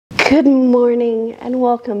Good morning and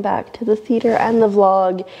welcome back to the theater and the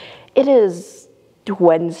vlog. It is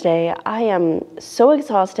Wednesday. I am so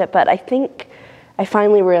exhausted, but I think I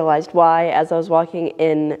finally realized why as I was walking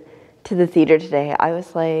in to the theater today. I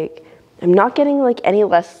was like, I'm not getting like any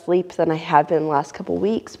less sleep than I have been the last couple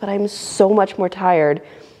weeks, but I'm so much more tired.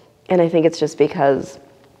 And I think it's just because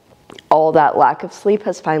all that lack of sleep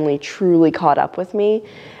has finally truly caught up with me.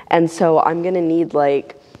 And so I'm gonna need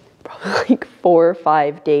like probably like 4 or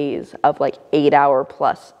 5 days of like 8-hour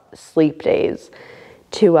plus sleep days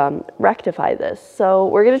to rectify this. So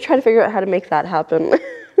we're gonna try to figure out how to make that happen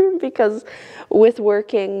because with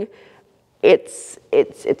working, it's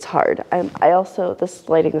hard. I also, this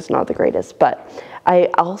lighting is not the greatest, but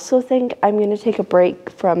I also think I'm gonna take a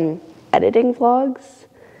break from editing vlogs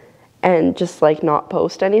and just like not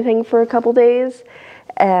post anything for a couple days.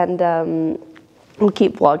 And we'll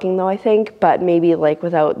keep vlogging though, I think, but maybe like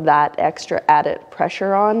without that extra added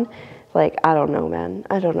pressure on. Like, I don't know, man.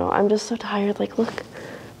 I don't know. I'm just so tired. Like, look,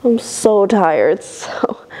 I'm so tired.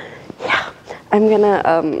 So, yeah, I'm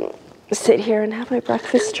gonna sit here and have my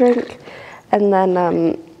breakfast drink and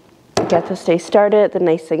then get this day started. The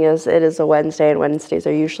nice thing is it is a Wednesday and Wednesdays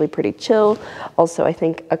are usually pretty chill. Also, I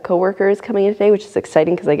think a coworker is coming in today, which is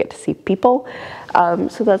exciting because I get to see people.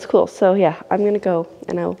 So that's cool. So yeah, I'm gonna go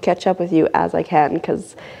and I'll catch up with you as I can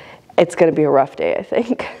because it's gonna be a rough day, I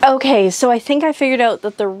think. Okay, so I think I figured out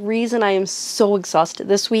that the reason I am so exhausted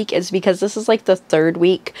this week is because this is like the 3rd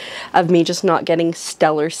week of me just not getting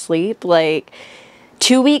stellar sleep. Like,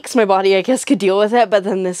 2 weeks, my body, I guess, could deal with it, but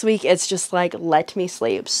then this week, it's just like, let me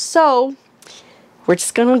sleep. So, we're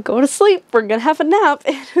just gonna go to sleep. We're gonna have a nap.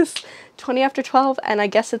 It is 20 after 12, and I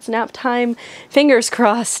guess it's nap time. Fingers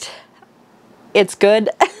crossed. It's good.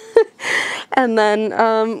 And then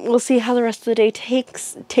we'll see how the rest of the day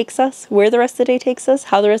takes us, where the rest of the day takes us,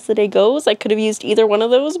 how the rest of the day goes. I could have used either one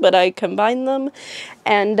of those, but I combined them.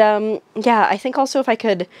 And yeah, I think also if I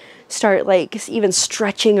could start like even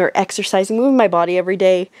stretching or exercising, moving my body every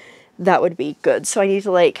day, that would be good. So I need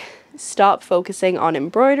to like stop focusing on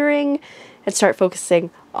embroidering and start focusing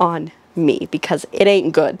on me because it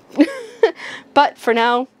ain't good. But for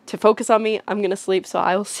now, to focus on me, I'm gonna sleep, so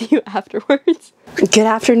I will see you afterwards. Good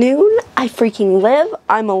afternoon. I freaking live.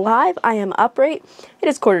 I'm alive. I am upright. It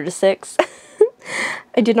is 5:45.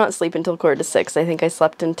 I did not sleep until 5:45. I think I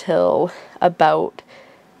slept until about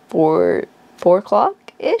 4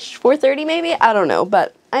 o'clock-ish, 4:30 maybe? I don't know,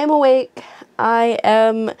 but I am awake. I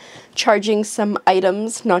am charging some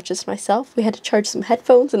items, not just myself. We had to charge some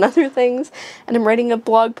headphones and other things, and I'm writing a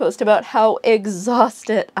blog post about how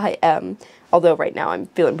exhausted I am. Although right now I'm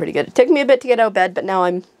feeling pretty good. It took me a bit to get out of bed, but now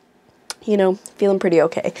I'm, you know, feeling pretty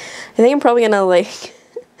okay. I think I'm probably gonna like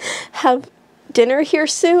have dinner here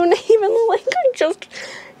soon, even though like I just,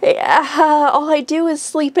 all I do is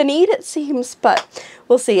sleep and eat, it seems, but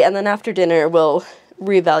we'll see. And then after dinner, we'll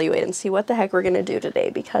reevaluate and see what the heck we're gonna do today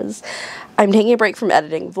because I'm taking a break from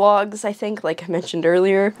editing vlogs, I think, like I mentioned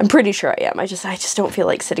earlier. I'm pretty sure I am. I just don't feel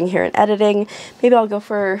like sitting here and editing. Maybe I'll go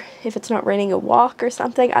for, if it's not raining, a walk or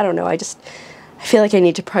something. I don't know. I feel like I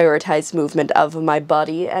need to prioritize movement of my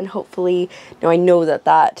body, and hopefully, I know that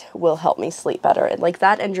that will help me sleep better. And like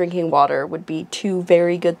that and drinking water would be 2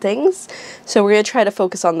 very good things. So we're gonna try to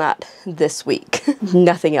focus on that this week.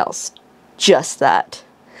 Nothing else, just that.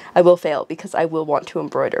 I will fail because I will want to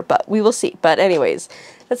embroider, but we will see. But anyways,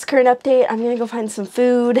 that's the current update. I'm gonna go find some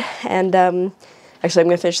food, and actually I'm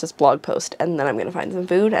gonna finish this blog post, and then I'm gonna find some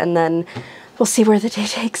food, and then we'll see where the day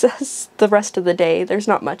takes us the rest of the day. There's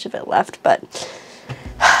not much of it left, but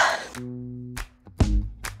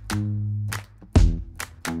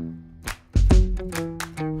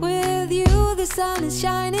with you the sun is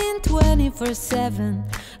shining 24/7,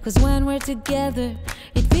 'cause when we're together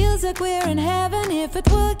it feels like we're in heaven. If it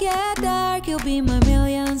will get dark, you'll be my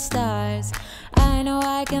million stars. I know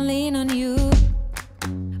I can lean on you.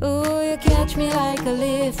 Oh, you catch me like a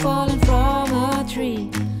leaf falling from a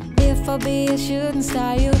tree. If I'll be a shooting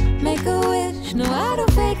star, you make a wish. No, I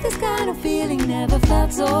don't fake this kind of feeling, never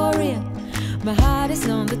felt so real. My heart is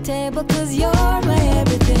on the table 'cause you're my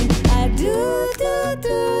everything. I do,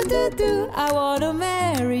 I wanna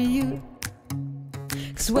marry you.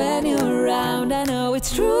 'Cause when you're around, I know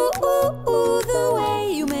it's true. The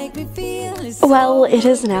way you make me feel is so. Well, it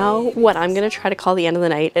is now what I'm gonna try to call the end of the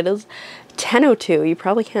night. It is 10:02. You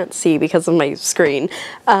probably can't see because of my screen.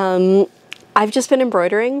 I've just been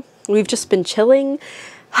embroidering. We've just been chilling.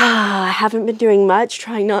 I haven't been doing much,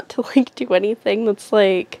 trying not to like do anything that's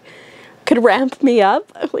like could ramp me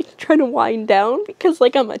up. I'm like trying to wind down because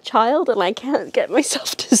like I'm a child and I can't get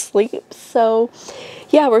myself to sleep. So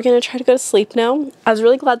yeah, we're gonna try to go to sleep now. I was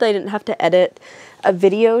really glad that I didn't have to edit a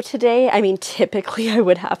video today. I mean, typically I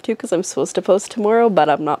would have to because I'm supposed to post tomorrow, but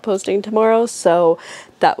I'm not posting tomorrow, so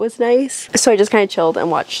that was nice. So I just kind of chilled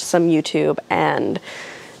and watched some YouTube and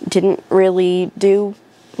didn't really do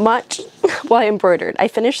much while I embroidered. I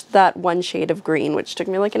finished that one shade of green, which took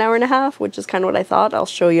me like an hour and a half, which is kind of what I thought. I'll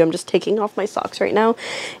show you. I'm just taking off my socks right now,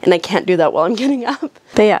 and I can't do that while I'm getting up.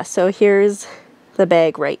 But yeah, so here's the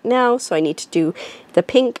bag right now. So I need to do the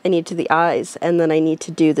pink, I need to do the eyes, and then I need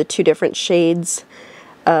to do the 2 different shades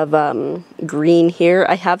of green here.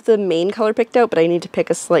 I have the main color picked out, but I need to pick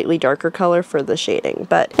a slightly darker color for the shading.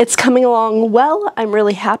 But it's coming along well. I'm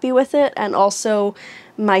really happy with it, and also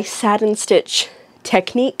my satin stitch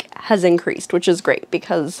technique has increased, which is great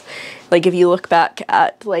because like if you look back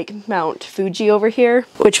at like Mount Fuji over here,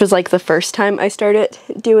 which was like the first time I started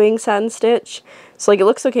doing satin stitch, so like it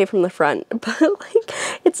looks okay from the front, but like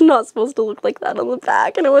it's not supposed to look like that on the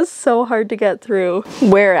back, and it was so hard to get through.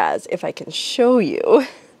 Whereas if I can show you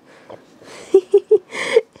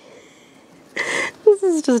this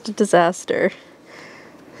is just a disaster.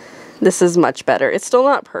 This is much better. It's still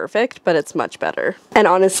not perfect, but it's much better. And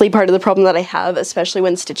honestly, part of the problem that I have, especially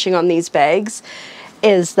when stitching on these bags,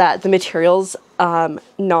 is that the material's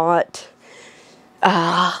not,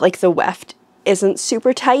 like the weft isn't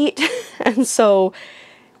super tight. And so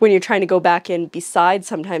when you're trying to go back in beside,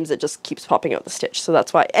 sometimes it just keeps popping out the stitch. So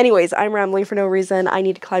that's why. Anyways, I'm rambling for no reason. I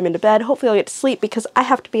need to climb into bed. Hopefully I'll get to sleep because I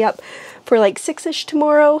have to be up for like 6-ish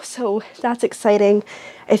tomorrow. So that's exciting.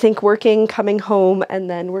 I think working, coming home, and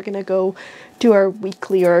then we're gonna go do our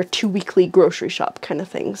weekly or 2 weekly grocery shop kind of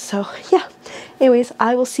thing. So yeah, anyways,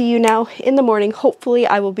 I will see you now in the morning. Hopefully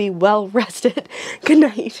I will be well rested. Good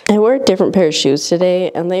night. I wore a different pair of shoes today,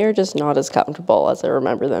 and they are just not as comfortable as I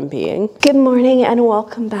remember them being. Good morning and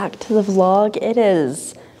welcome back to the vlog. It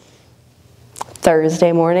is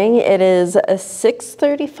Thursday morning. It is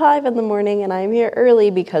 6:35 in the morning, and I'm here early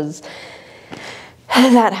because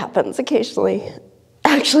that happens occasionally.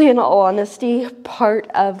 Actually, in all honesty, part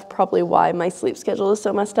of probably why my sleep schedule is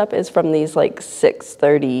so messed up is from these like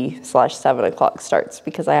 6:30/7 o'clock starts,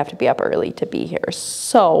 because I have to be up early to be here.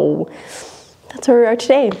 So that's where we are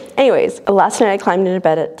today. Anyways, last night I climbed into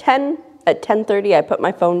bed at 10. At 10:30, I put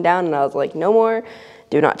my phone down and I was like, no more,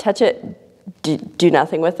 do not touch it, do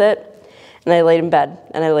nothing with it. And I laid in bed,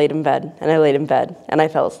 and I laid in bed, and I laid in bed, and I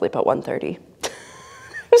fell asleep at 1:30.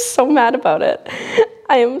 I'm so mad about it.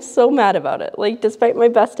 I am so mad about it. Like, despite my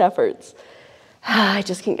best efforts, I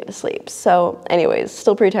just can't get to sleep. So anyways,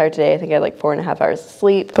 still pretty tired today. I think I had like 4.5 hours of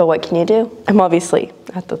sleep, but what can you do? I'm obviously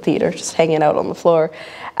at the theater, just hanging out on the floor,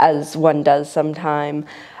 as one does sometime.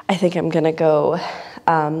 I think I'm gonna go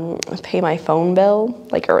pay my phone bill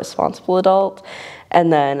like a responsible adult,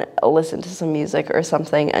 and then listen to some music or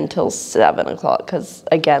something until 7 o'clock. Because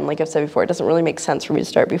again, like I've said before, it doesn't really make sense for me to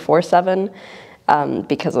start before 7.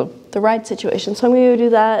 Because of the ride situation. So I'm going to do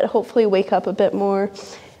that, hopefully wake up a bit more,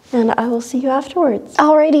 and I will see you afterwards.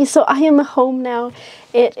 Alrighty, so I am home now.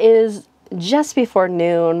 It is just before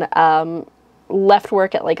noon. Left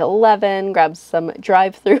work at like 11, grabbed some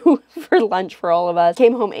drive-through for lunch for all of us.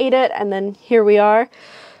 Came home, ate it, and then here we are.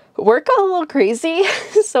 Work got a little crazy.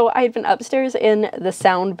 So I'd been upstairs in the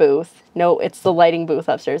sound booth. No, it's the lighting booth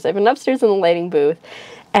upstairs. I've been upstairs in the lighting booth,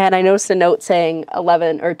 and I noticed a note saying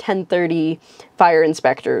 11 or 10:30 fire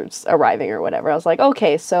inspectors arriving or whatever. I was like,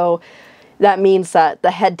 okay, so that means that the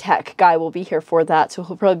head tech guy will be here for that. So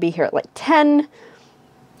he'll probably be here at like 10.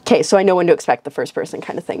 Okay, so I know when to expect the first person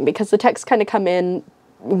kind of thing, because the techs kind of come in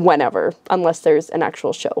whenever, unless there's an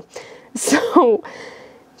actual show. So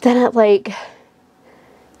then at like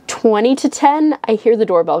 20 to 10, I hear the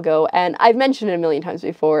doorbell go, and I've mentioned it a million times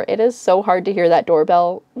before, it is so hard to hear that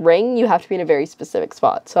doorbell ring. You have to be in a very specific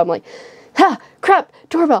spot. So I'm like, ah, crap,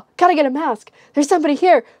 doorbell, gotta get a mask. There's somebody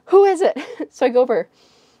here. Who is it? So I go over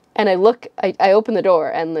and I look, I open the door,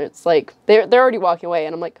 and it's like, they're already walking away,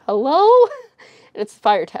 and I'm like, hello? And it's the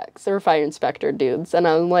fire techs, or fire inspector dudes. And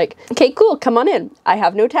I'm like, okay, cool, come on in. I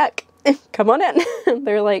have no tech. Come on in.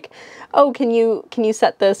 They're like, oh, can you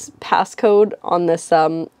set this passcode on this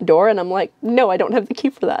door? And I'm like, no, I don't have the key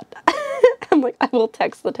for that. I'm like, I will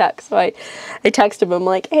text the tech. So I text him. I'm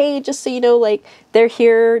like, hey, just so you know, like, they're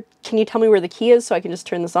here. Can you tell me where the key is so I can just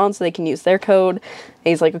turn this on so they can use their code? And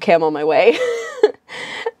he's like, okay, I'm on my way.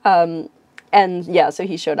 And yeah, so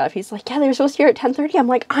he showed up. He's like, yeah, they were supposed to be here at 10:30. I'm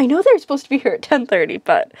like, I know they're supposed to be here at 10:30,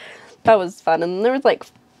 but that was fun. And there was like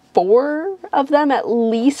 4 of them at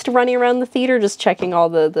least running around the theater, just checking all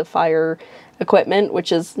the fire equipment,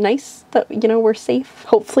 which is nice that, you know, we're safe.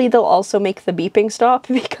 Hopefully they'll also make the beeping stop,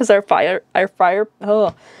 because our fire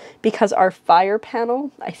panel,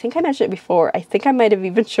 I think I mentioned it before, I think I might have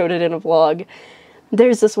even showed it in a vlog,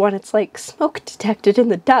 There's this one, it's like smoke detected in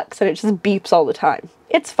the ducts, and it just beeps all the time.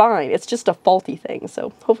 It's fine, it's just a faulty thing,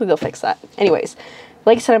 so hopefully they'll fix that. Anyways,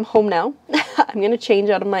 like I said, I'm home now. I'm gonna change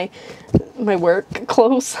out of my work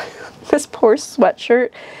clothes. This poor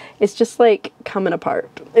sweatshirt is just like coming apart.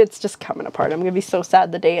 It's just coming apart. I'm gonna be so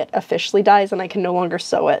sad the day it officially dies and I can no longer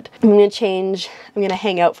sew it. I'm gonna change, I'm gonna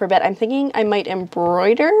hang out for a bit. I'm thinking I might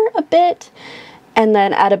embroider a bit, and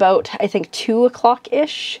then at about, I think, 2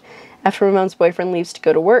 o'clock-ish, after my mom's boyfriend leaves to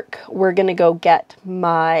go to work, we're gonna go get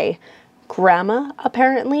my grandma,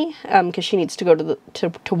 apparently, because she needs to go to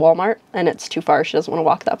Walmart, and it's too far. She doesn't want to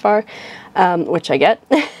walk that far, which I get.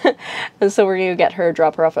 And so we're gonna get her,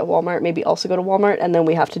 drop her off at Walmart, maybe also go to Walmart, and then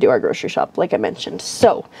we have to do our grocery shop, like I mentioned.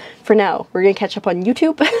 So for now, we're gonna catch up on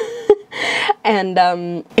YouTube and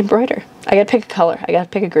embroider. I gotta pick a color. I gotta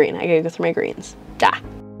pick a green. I gotta go through my greens.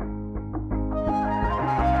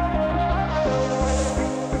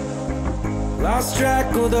 Lost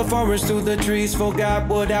track of the forest through the trees, forgot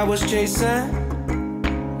what I was chasing.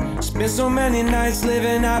 Spent so many nights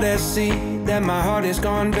living out at sea that my heart is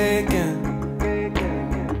gone vacant.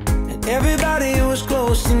 And everybody who was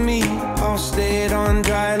close to me all stayed on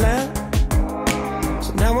dry land.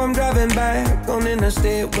 So now I'm driving back on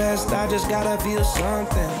Interstate West. I just gotta feel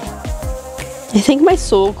something. I think my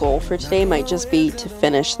sole goal for today might just be to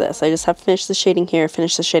finish this. I just have to finish the shading here,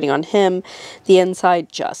 finish the shading on him, the inside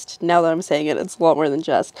just. Now that I'm saying it, it's a lot more than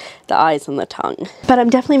just the eyes and the tongue. But I'm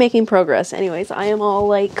definitely making progress. Anyways, I am all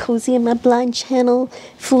like cozy in my blind channel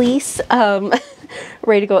fleece,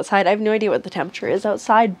 ready to go outside. I have no idea what the temperature is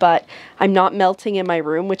outside, but I'm not melting in my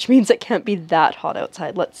room, which means it can't be that hot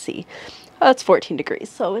outside. Let's see. Oh, it's 14 degrees,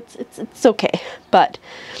 so it's okay. But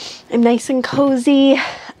I'm nice and cozy,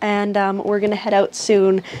 and we're gonna head out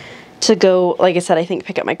soon to go, like I said, I think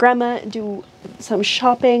pick up my grandma, do some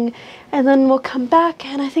shopping, and then we'll come back,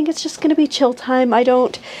 and I think it's just gonna be chill time. I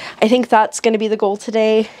think that's gonna be the goal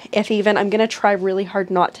today. If even, I'm gonna try really hard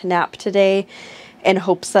not to nap today in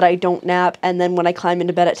hopes that I don't nap, and then when I climb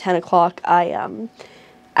into bed at 10 o'clock, I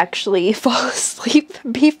actually fall asleep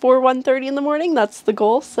before 1:30 in the morning. That's the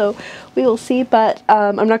goal, so we will see. But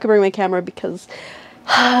I'm not gonna bring my camera because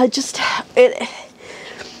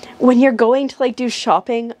when you're going to like do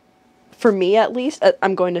shopping, for me at least,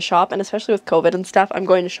 I'm going to shop, and especially with COVID and stuff, I'm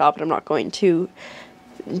going to shop and I'm not going to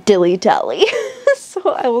dilly-dally.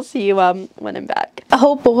 So I will see you when I'm back.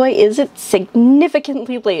 Oh boy, is it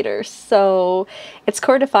significantly later. So it's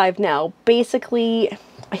 4:45 now. Basically,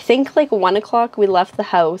 I think like 1 o'clock we left the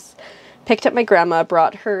house, picked up my grandma,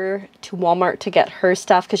 brought her to Walmart to get her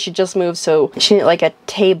stuff because she just moved, so she needed like a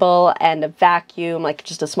table and a vacuum, like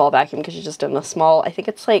just a small vacuum because she just done a small, I think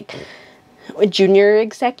it's like a junior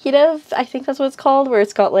executive, I think that's what it's called, where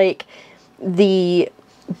it's got like the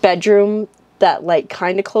bedroom that like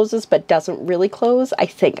kind of closes but doesn't really close, I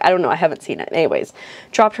think. I don't know, I haven't seen it. Anyways,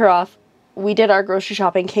 dropped her off. We did our grocery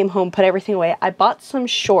shopping, came home, put everything away. I bought some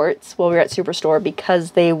shorts while we were at Superstore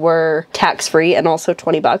because they were tax-free and also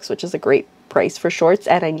 20 bucks, which is a great price for shorts,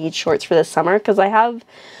 and I need shorts for this summer because I have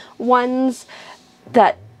ones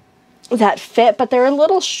that fit, but they're a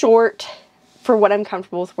little short for what I'm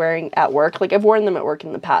comfortable with wearing at work. Like, I've worn them at work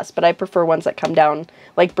in the past, but I prefer ones that come down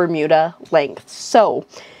like Bermuda length. So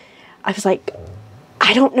I was like,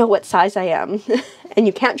 I don't know what size I am, and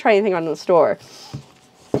you can't try anything on in the store.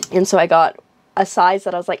 And so I got a size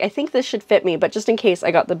that I was like, I think this should fit me, but just in case,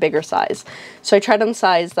 I got the bigger size. So I tried on the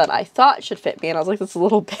size that I thought should fit me, and I was like, that's a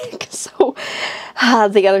little big. So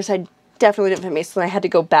the other side definitely didn't fit me, so I had to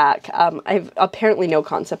go back. I've apparently no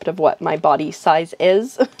concept of what my body size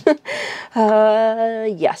is.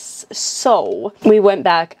 Yes. So we went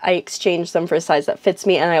back, I exchanged them for a size that fits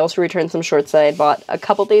me, and I also returned some shorts that I bought a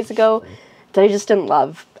couple days ago that I just didn't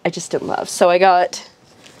love. So I got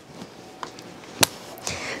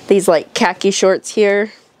these like khaki shorts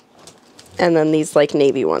here, and then these like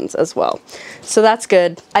navy ones as well. So that's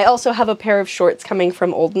good. I also have a pair of shorts coming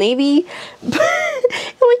from Old Navy.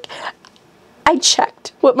 Like, I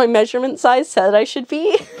checked what my measurement size said I should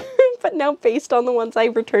be, but now based on the ones I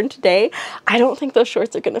returned today, I don't think those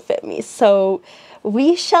shorts are gonna fit me. So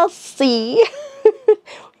we shall see.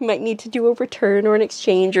 We might need to do a return or an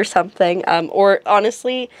exchange or something. Or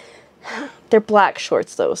honestly, they're black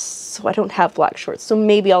shorts though, so I don't have black shorts, so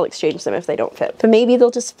maybe I'll exchange them if they don't fit. But maybe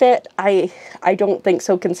they'll just fit. I don't think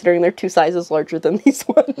so, considering they're 2 sizes larger than these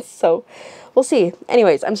ones, so we'll see.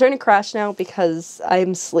 Anyways, I'm starting to crash now because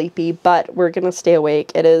I'm sleepy, but we're gonna stay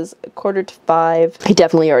awake. It is 4:45. I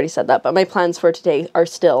definitely already said that, but my plans for today are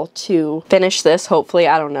still to finish this, hopefully.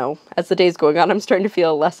 I don't know. As the day's going on, I'm starting to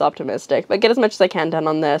feel less optimistic, but get as much as I can done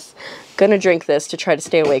on this. Gonna drink this to try to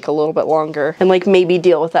stay awake a little bit longer and like maybe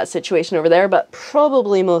deal with that situation over there. there, but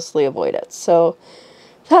probably mostly avoid it. So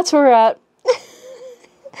that's where we're at.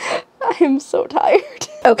 I am so tired.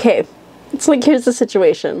 Okay, it's like, here's the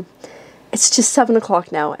situation. It's just 7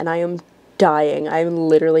 o'clock now and I am dying. I'm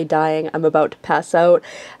literally dying. I'm about to pass out.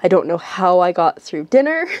 I don't know how I got through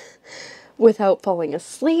dinner without falling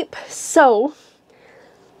asleep. So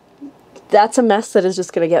that's a mess that is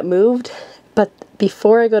just gonna get moved. But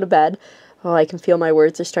before I go to bed, oh, I can feel my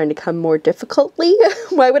words are starting to come more difficultly.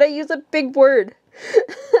 Why would I use a big word?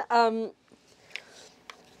 I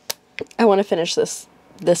want to finish this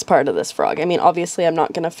part of this frog. I mean, obviously I'm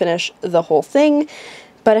not gonna finish the whole thing,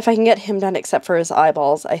 but if I can get him done except for his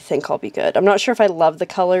eyeballs, I think I'll be good. I'm not sure if I love the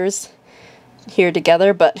colors here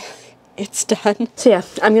together, but it's done. So yeah,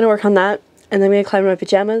 I'm gonna work on that, and then I'm gonna climb in my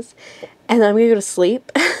pajamas, and then I'm gonna go to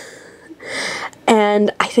sleep.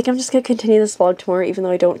 And I think I'm just gonna continue this vlog tomorrow, even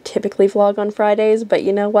though I don't typically vlog on Fridays, but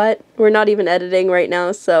you know what? We're not even editing right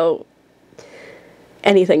now, so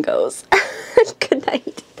anything goes. Good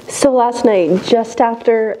night. So last night, just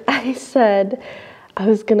after I said I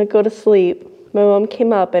was gonna go to sleep, my mom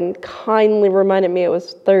came up and kindly reminded me it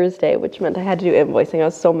was Thursday, which meant I had to do invoicing. I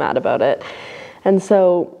was so mad about it. And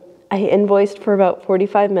so I invoiced for about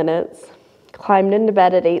 45 minutes, climbed into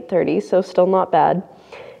bed at 8:30, so still not bad.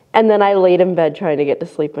 And then I laid in bed trying to get to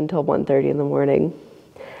sleep until 1:30 in the morning.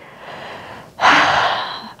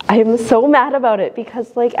 I am so mad about it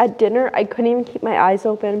because, like, at dinner, I couldn't even keep my eyes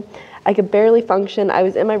open. I could barely function. I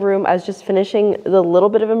was in my room. I was just finishing the little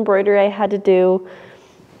bit of embroidery I had to do,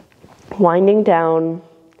 winding down,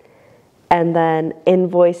 and then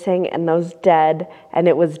invoicing, and I was dead, and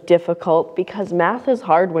it was difficult because math is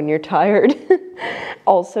hard when you're tired.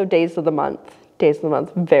 Also, days of the month,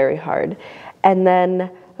 very hard. And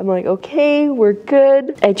then I'm like, okay, we're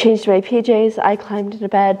good. I changed my PJs, I climbed into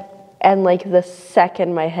bed, and like the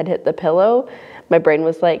second my head hit the pillow, my brain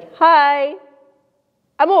was like, hi,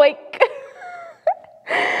 I'm awake.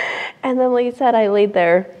 And then, like I said, I laid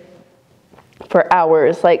there for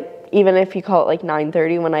hours, like, even if you call it like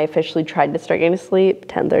 9:30 when I officially tried to start getting to sleep,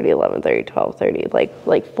 10:30, 11:30, 12:30,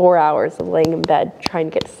 like 4 hours of laying in bed trying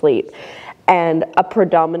to get to sleep. And a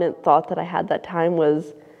predominant thought that I had that time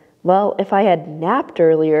was, well, if I had napped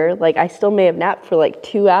earlier, like I still may have napped for like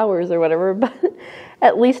 2 hours or whatever, but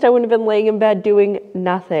at least I wouldn't have been laying in bed doing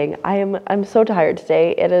nothing. I'm so tired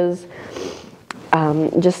today. It is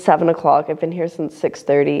just 7 o'clock. I've been here since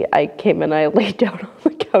 6:30. I came in, I laid down on the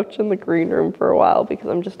couch in the green room for a while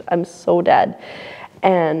because I'm so dead.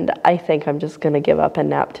 And I think I'm just gonna give up and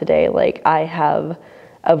nap today. Like, I have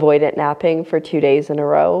avoided napping for 2 days in a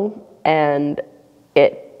row, and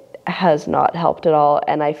it has not helped at all,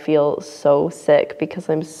 and I feel so sick because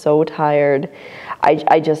I'm so tired.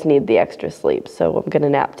 I just need the extra sleep, so I'm gonna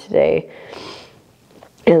nap today.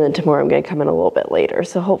 And then tomorrow I'm going to come in a little bit later.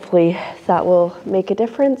 So hopefully that will make a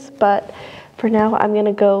difference. But for now, I'm going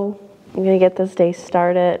to get this day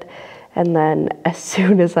started. And then as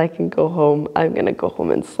soon as I can go home, I'm going to go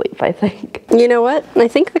home and sleep, I think. You know what? I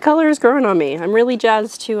think the color is growing on me. I'm really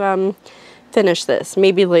jazzed to finish this,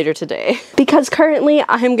 maybe later today. Because currently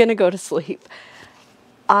I'm going to go to sleep.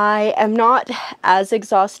 I am not as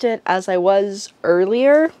exhausted as I was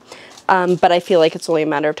earlier. But I feel like it's only a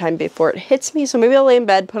matter of time before it hits me. So maybe I'll lay in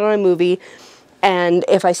bed, put on a movie, and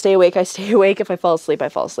if I stay awake, I stay awake. If I fall asleep, I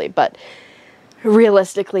fall asleep. But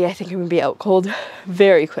realistically, I think I'm gonna be out cold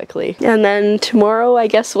very quickly. And then tomorrow, I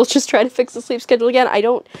guess we'll just try to fix the sleep schedule again. I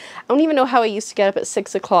don't even know how I used to get up at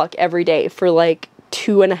 6 o'clock every day for like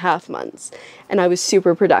 2.5 months. And I was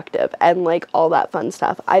super productive and like all that fun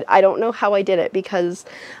stuff. I don't know how I did it because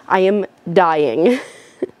I am dying.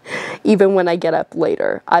 Even when I get up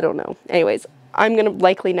later. I don't know. Anyways, I'm gonna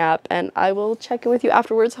likely nap and I will check in with you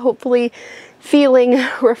afterwards, hopefully feeling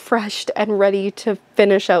refreshed and ready to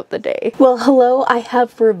finish out the day. Well, hello, I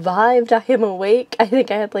have revived. I am awake. I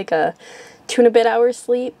think I had like a 2 and a bit hours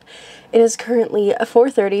sleep. It is currently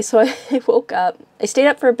 4:30, so I woke up. I stayed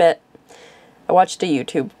up for a bit. I watched a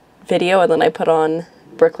YouTube video and then I put on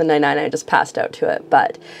Brooklyn Nine-Nine. I just passed out to it,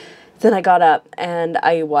 but then I got up and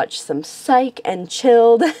I watched some Psych and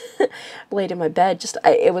chilled, laid in my bed.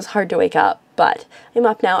 It was hard to wake up, but I'm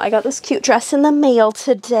up now. I got this cute dress in the mail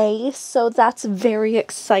today, so that's very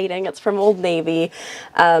exciting. It's from Old Navy.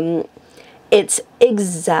 It's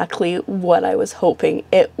exactly what I was hoping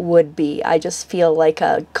it would be. I just feel like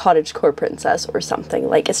a cottagecore princess or something.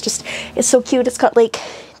 Like, it's so cute. It's got like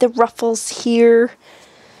the ruffles here.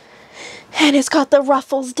 And it's got the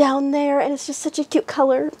ruffles down there, and it's just such a cute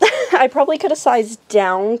color. I probably could have sized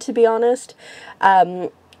down, to be honest.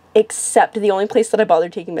 except the only place that I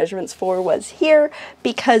bothered taking measurements for was here,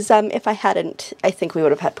 because if I hadn't, I think we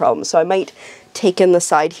would have had problems. So I might take in the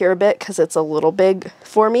side here a bit because it's a little big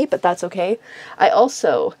for me, but that's okay. I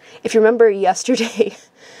also, if you remember yesterday,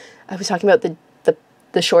 I was talking about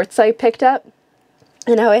the shorts I picked up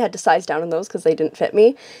and how I had to size down in those because they didn't fit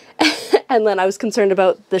me. And then I was concerned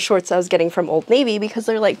about the shorts I was getting from Old Navy because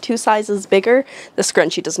they're like 2 sizes bigger. The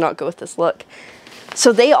scrunchie does not go with this look.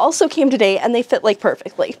 So they also came today and they fit like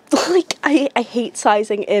perfectly. Like I hate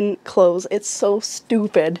sizing in clothes. It's so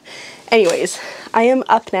stupid. Anyways, I am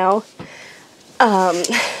up now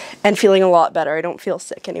and feeling a lot better. I don't feel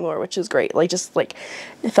sick anymore, which is great. Like just like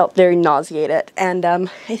I felt very nauseated, and I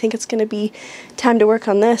think it's gonna be time to work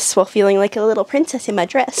on this while feeling like a little princess in my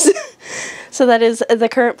dress. So that is the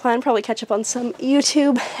current plan. Probably catch up on some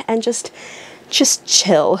YouTube and just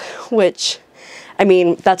chill, which, I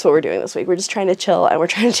mean, that's what we're doing this week. We're just trying to chill and we're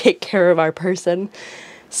trying to take care of our person.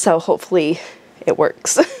 So hopefully it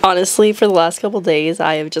works. Honestly, for the last couple days,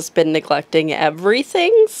 I have just been neglecting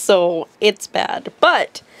everything, so it's bad.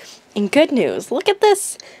 But in good news, look at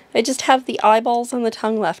this. I just have the eyeballs and the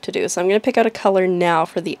tongue left to do. So I'm going to pick out a color now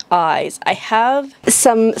for the eyes. I have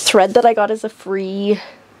some thread that I got as a free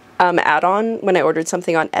add-on when I ordered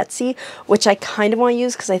something on Etsy, which I kind of want to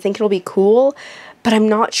use because I think it'll be cool, but I'm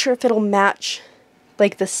not sure if it'll match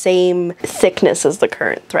like the same thickness as the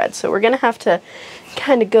current thread. So we're gonna have to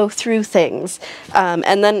kind of go through things.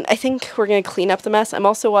 And then I think we're gonna clean up the mess. I'm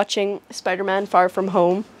also watching Spider-Man Far From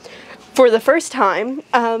Home for the first time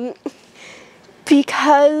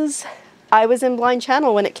because I was in Blind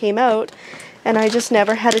Channel when it came out and I just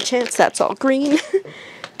never had a chance, that's all green,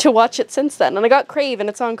 to watch it since then. And I got Crave and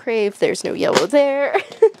it's on Crave. There's no yellow there.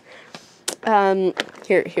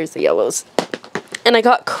 Here's the yellows. And I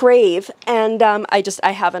got Crave, and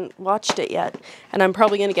I haven't watched it yet. And I'm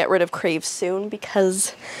probably going to get rid of Crave soon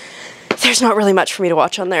because there's not really much for me to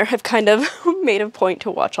watch on there. I've kind of made a point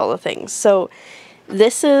to watch all the things. So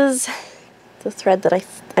this is the thread that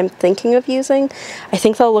I'm thinking of using. I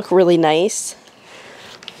think they'll look really nice.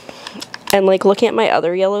 And like looking at my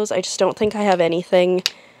other yellows, I just don't think I have anything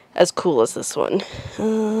as cool as this one.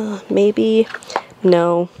 Maybe,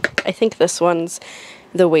 no. I think this one's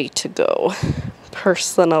the way to go.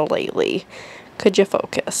 Personally. Could you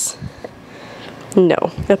focus?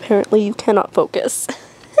 No, apparently you cannot focus.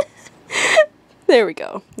 There we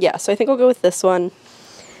go. Yeah, so I think I'll go with this one.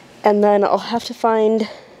 And then I'll have to find...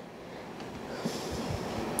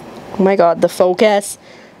 Oh my god, the focus.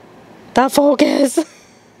 The focus!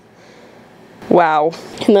 Wow.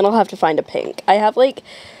 And then I'll have to find a pink. I have like...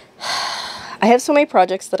 I have so many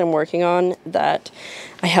projects that I'm working on that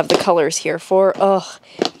I have the colors here for. Ugh,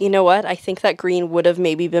 you know what? I think that green would have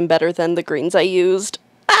maybe been better than the greens I used.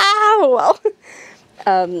 Ah,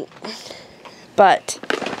 well. But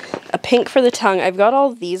a pink for the tongue. I've got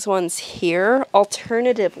all these ones here.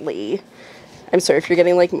 Alternatively, I'm sorry if you're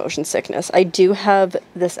getting like motion sickness. I do have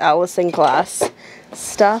this Allison Glass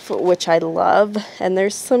stuff, which I love. And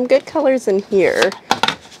there's some good colors in here.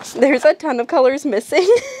 There's a ton of colors missing.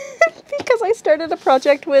 Because I started a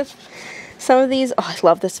project with some of these. Oh, I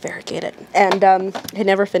love this variegated. And I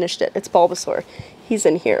never finished it. It's Bulbasaur. He's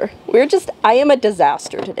in here. I am a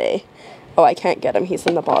disaster today. Oh, I can't get him. He's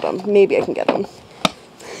in the bottom. Maybe I can get him.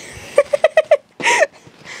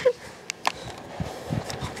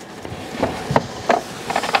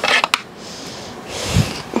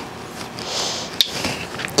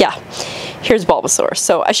 Yeah. Here's Bulbasaur.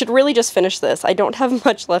 So I should really just finish this. I don't have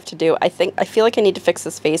much left to do. I feel like I need to fix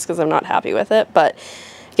this face because I'm not happy with it, but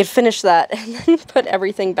I could finish that and then put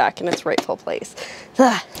everything back in its rightful place.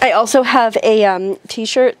 I also have a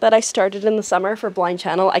t-shirt that I started in the summer for Blind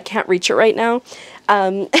Channel. I can't reach it right now,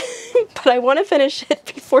 but I want to finish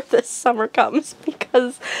it before this summer comes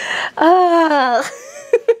because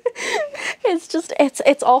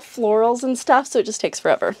it's all florals and stuff, so it just takes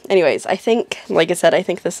forever. Anyways, I think, like I said, I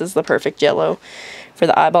think this is the perfect yellow for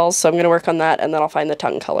the eyeballs, so I'm going to work on that, and then I'll find the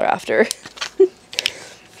tongue color after.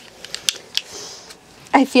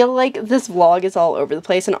 I feel like this vlog is all over the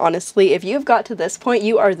place, and honestly, if you've got to this point,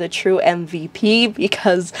 you are the true MVP,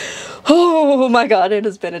 because, oh my god, it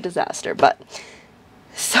has been a disaster, but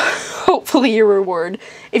so hopefully your reward,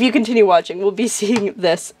 if you continue watching, will be seeing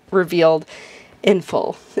this revealed in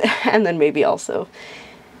full. And then maybe also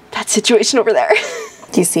that situation over there.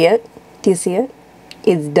 Do you see it? Do you see it?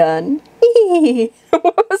 It's done.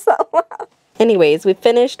 What was that laugh? Anyways, we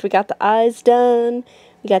finished. We got the eyes done.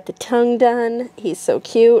 We got the tongue done. He's so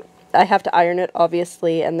cute. I have to iron it,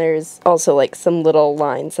 obviously, and there's also like some little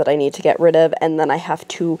lines that I need to get rid of, and then I have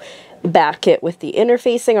to back it with the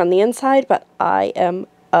interfacing on the inside, but I am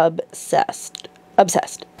obsessed.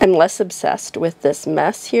 obsessed. I'm less obsessed with this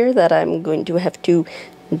mess here that I'm going to have to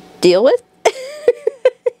deal with.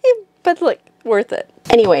 But look, worth it.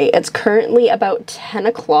 Anyway, it's currently about 10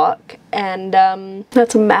 o'clock and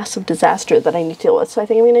that's a massive disaster that I need to deal with. So I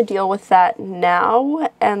think I'm going to deal with that now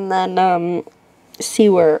and then see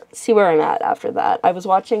where I'm at after that. I was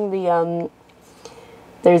watching the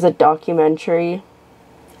there's a documentary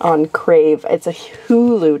on Crave. It's a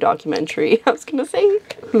Hulu documentary. I was gonna say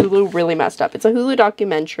Hulu really messed up. It's a Hulu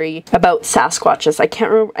documentary about Sasquatches. I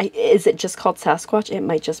can't remember. Is it just called Sasquatch? It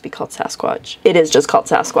might just be called Sasquatch. It is just called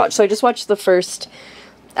Sasquatch. So I just watched the first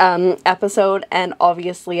episode and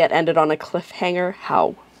obviously it ended on a cliffhanger.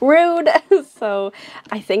 How rude. So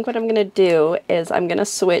I think what I'm gonna do is I'm gonna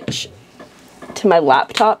switch to my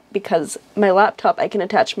laptop, because my laptop I can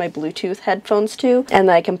attach my Bluetooth headphones to and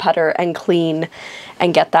then I can putter and clean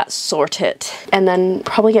and get that sorted and then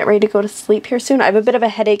probably get ready to go to sleep here soon. I have a bit of a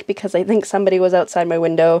headache because I think somebody was outside my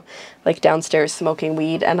window, like downstairs, smoking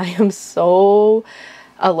weed, and I am so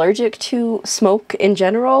allergic to smoke in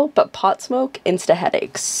general, but pot smoke, insta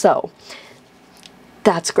headaches, so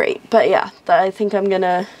that's great. But yeah, I think I'm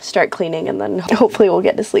gonna start cleaning and then hopefully we'll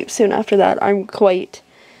get to sleep soon after that. I'm quite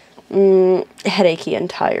headachy and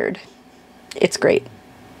tired. It's great.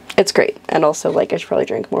 It's great. And also, like, I should probably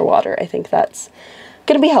drink more water. I think that's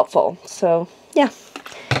gonna be helpful. So yeah,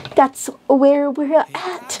 that's where we're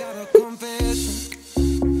at.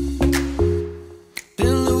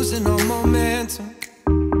 Been losing all momentum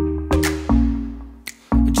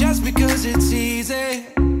just because it's easy.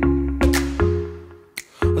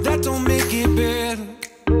 But that don't make it better.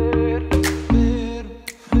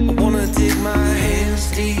 I wanna dig my hands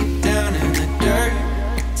deep down in the dirt,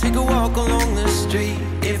 take a walk along the street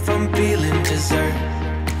if I'm feeling dessert.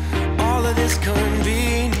 All of this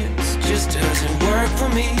convenience just doesn't work for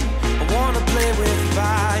me. I wanna play with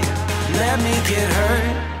fire, let me get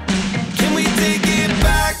hurt. Can we take it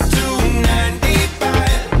back to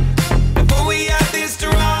 95, before we had this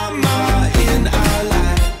drama in our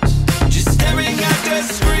lives, just staring at the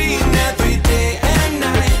screen every day and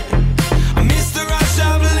night. I miss the rush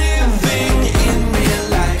of living in real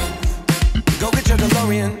life. Go get your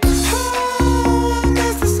DeLorean. Oh, I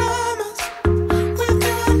miss the summers with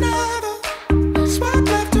you and never swipe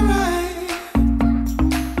left to right.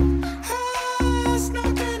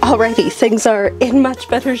 Alrighty, things are in much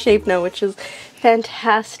better shape now, which is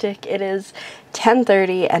fantastic. It is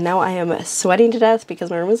 10:30 and now I am sweating to death because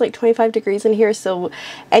my room is like 25 degrees in here, so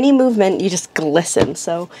any movement you just glisten.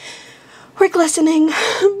 So we're glistening,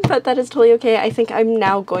 but that is totally okay. I think I'm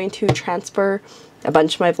now going to transfer a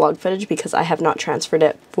bunch of my vlog footage because I have not transferred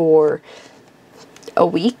it for a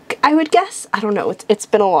week, I would guess. I don't know, it's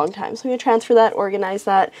been a long time. So I'm gonna transfer that, organize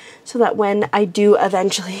that, so that when I do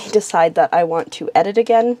eventually decide that I want to edit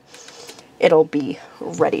again, it'll be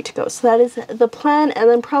ready to go. So that is the plan, and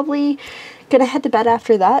then probably gonna head to bed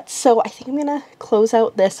after that. So I think I'm gonna close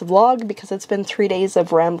out this vlog because it's been 3 days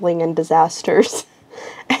of rambling and disasters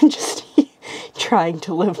and just trying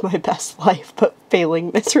to live my best life but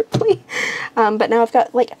failing miserably. But now I've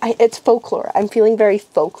got, like, it's folklore. I'm feeling very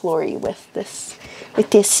folklory with this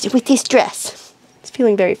dress. It's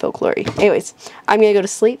feeling very folklory. Anyways, I'm gonna go to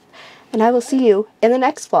sleep and I will see you in the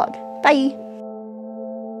next vlog. Bye!